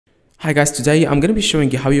Hi guys, today I'm going to be showing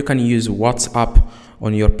you how you can use WhatsApp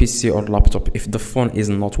on your PC or laptop if the phone is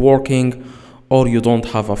not working or you don't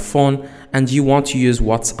have a phone and you want to use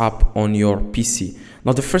WhatsApp on your PC.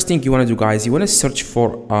 Now the first thing you want to do, guys, you want to search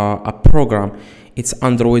for a program. It's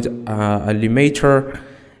Android emulator.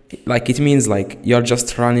 Like it means like you're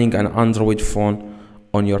just running an Android phone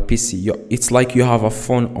on your PC. It's like you have a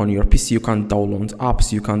phone on your PC. You can download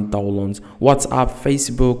apps, you can download WhatsApp,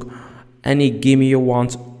 Facebook, any game you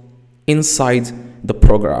want inside the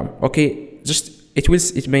program. Okay, just it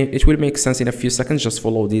will make sense in a few seconds. Just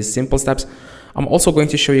follow these simple steps. I'm also going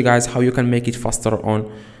to show you guys how you can make it faster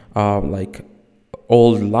on like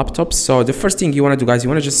old laptops. So the first thing you want to do, guys, you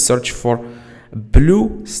want to just search for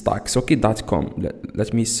BlueStacks, okay, .com.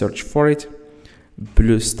 Let me search for it.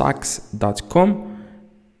 BlueStacks.com,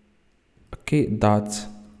 okay,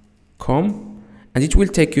 .com, and it will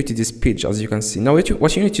take you to this page, as you can see. Now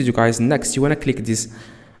what you need to do, guys, next you want to click this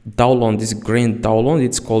download, this green download.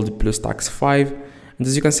 It's called BlueStacks 5, and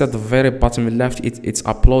as you can see at the very bottom left, it's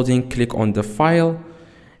uploading. Click on the file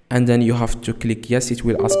and then you have to click yes. It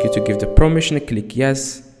will ask you to give the permission. Click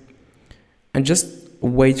yes and just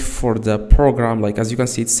wait for the program. Like as you can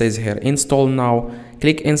see, it says here install now.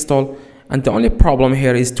 Click install, and the only problem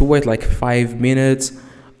here is to wait like 5 minutes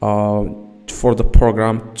for the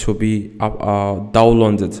program to be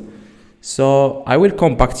downloaded. So I will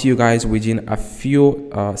come back to you guys within a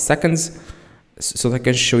few seconds so that I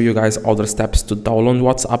can show you guys other steps to download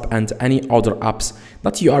WhatsApp and any other apps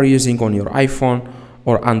that you are using on your iPhone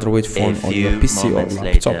or Android phone on your PC or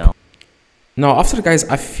laptop. Later. Now after, guys,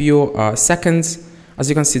 a few seconds, as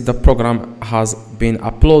you can see, the program has been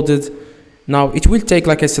uploaded. Now it will take,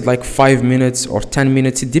 like I said, like 5 minutes or 10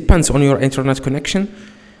 minutes. It depends on your internet connection.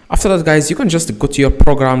 After that, guys, you can just go to your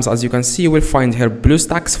programs. As you can see, you will find here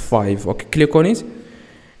BlueStacks 5. Okay, click on it.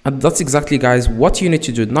 And that's exactly, guys, what you need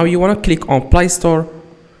to do. Now you want to click on Play Store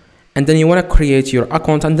and then you want to create your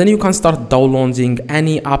account, and then you can start downloading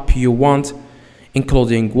any app you want,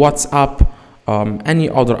 including WhatsApp, any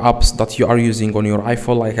other apps that you are using on your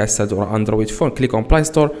iPhone, like I said, or Android phone. Click on Play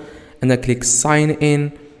Store and then click sign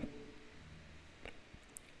in.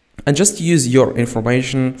 And just use your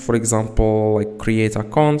information, for example, like create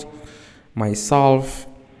account, myself,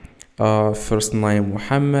 first name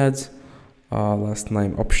Muhammad, last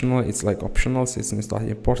name optional. It's like optional, so it's not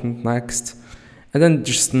important. Next, and then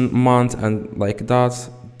just month and like that,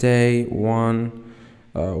 day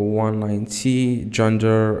 190,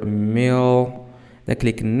 gender male. Then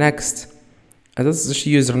click next, and that's just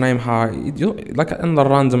username, like a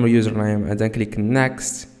random username, and then click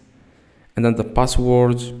next, and then the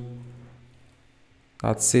password.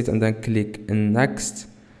 That's it, and then click next,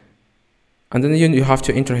 and then you have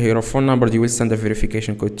to enter here your phone number. You will send a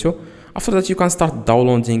verification code too. After that, you can start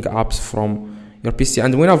downloading apps from your PC,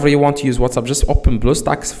 and whenever you want to use WhatsApp, just open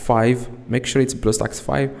BlueStacks 5. Make sure it's BlueStacks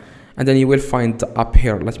 5, and then you will find the app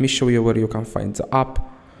here. Let me show you where you can find the app.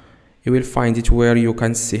 You will find it where you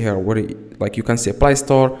can see here, like you can see Play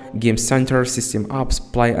Store, Game Center, System Apps,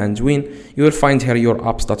 Play and Win. You will find here your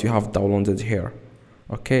apps that you have downloaded here.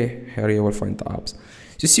 Okay, here you will find the apps.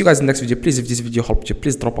 So see you guys in the next video. Please, if this video helped you,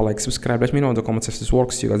 please drop a like, subscribe, let me know in the comments if this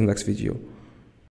works. See you guys in the next video.